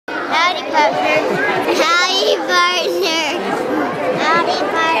partner. Howdy, partner. Howdy,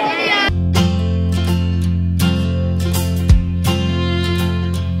 partner.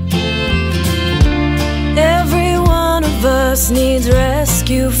 Every one of us needs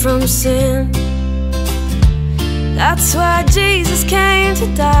rescue from sin. That's why Jesus came to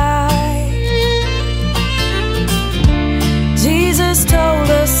die. Jesus told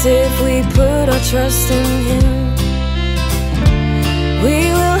us if we put our trust in Him,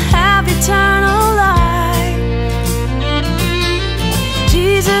 we will have eternal life.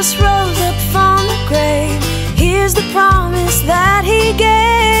 Jesus rose up from the grave. Here's the promise that He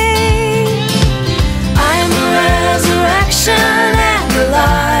gave. I am the resurrection